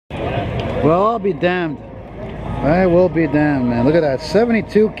Well, I'll be damned. I will be damned, man. Look at that.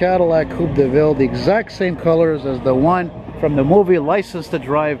 72 Cadillac Coupe de Ville. The exact same colors as the one from the movie License to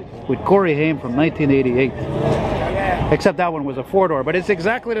Drive with Corey Haim from 1988. Except that one was a four-door. But it's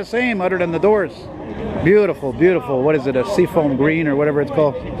exactly the same other than the doors. Beautiful, beautiful. What is it? A seafoam green or whatever it's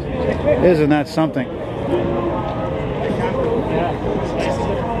called? Isn't that something?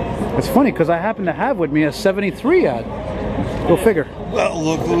 It's funny because I happen to have with me a 73 ad. Go figure. Well,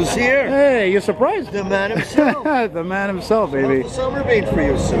 look who's here. Hey, you surprised? The man himself. The man himself, baby. How's the summer been for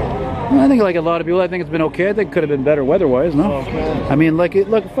you, sir? I think like a lot of people, I think it's been okay. I think it could have been better weather-wise, no? Okay. I mean, like,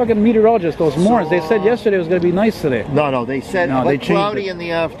 look, fucking meteorologist, those morons, they said yesterday it was going to be nice today. No, they said cloudy in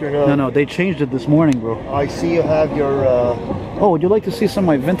the afternoon. No, they changed it this morning, bro. I see you have your... Oh, would you like to see some of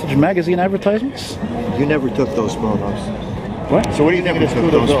my vintage magazine advertisements? You never took those photos. What? So what do you think of this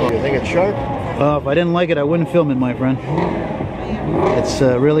Coupe? You think it's sharp? If I didn't like it, I wouldn't film it, my friend. It's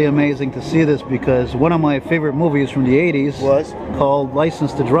really amazing to see this because one of my favorite movies from the 80s was called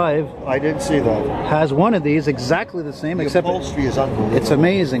License to Drive. I didn't see that. Has one of these exactly the same, except upholstery is unbelievable. It's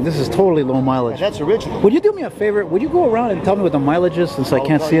amazing. This is totally low mileage. And that's original. Would you do me a favor? Would you go around and tell me what the mileage is since I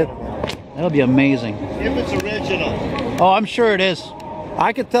can't see it? That would be amazing. If it's original. Oh, I'm sure it is.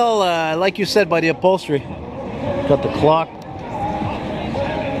 I could tell, like you said, by the upholstery. Got the clock.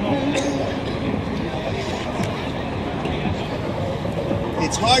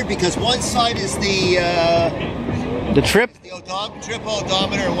 It's hard because one side is the trip? Trip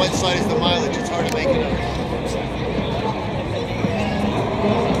odometer, and one side is the mileage. It's hard to make it out.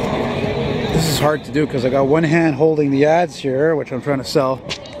 This is hard to do because I got one hand holding the ads here, which I'm trying to sell.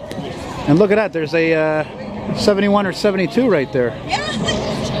 And look at that, there's a 71 or 72 right there.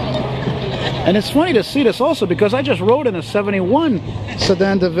 And it's funny to see this also because I just rode in a 71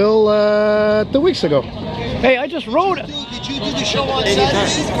 Sedan de Ville 2 weeks ago. Hey, I just rode... Did you do the show on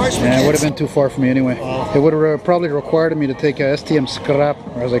Saturday? Yeah, it would have been too far for me anyway. It would have probably required me to take a STM scrap,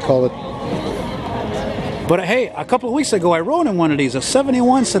 or as I call it. But hey, a couple of weeks ago I rode in one of these, a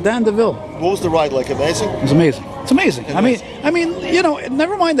 71 Sedan de Ville. What was the ride like? Amazing? It was amazing. It's amazing. I mean, you know,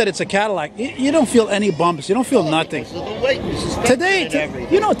 never mind that it's a Cadillac. You don't feel any bumps. You don't feel nothing. Today,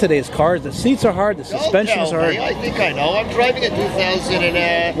 you know today's cars, the seats are hard, the suspension is hard. I think I know. I'm driving a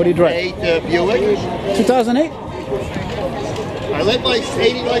 2008 What do you drive? Buick. 2008? I let my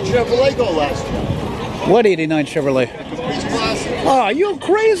 89 Chevrolet go last year. What 89 Chevrolet? Oh, are you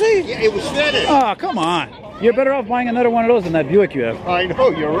crazy? Yeah, it was fitted. Oh, come on. You're better off buying another one of those than that Buick you have. I know,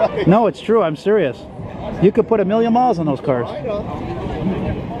 you're right. No, it's true. I'm serious. You could put 1,000,000 miles on those cars. I know.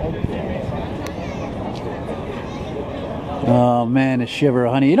 Oh man, a shiver,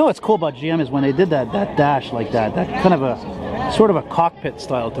 honey. You know what's cool about GM is when they did that dash like that kind of a sort of a cockpit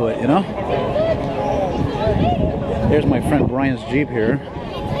style to it, you know? There's my friend Brian's Jeep here.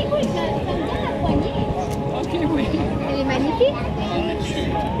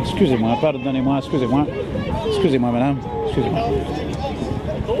 Excusez-moi, pardonnez-moi, excusez-moi. Excusez-moi, madame. Excusez-moi.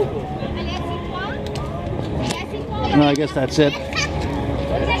 Well, I guess that's it.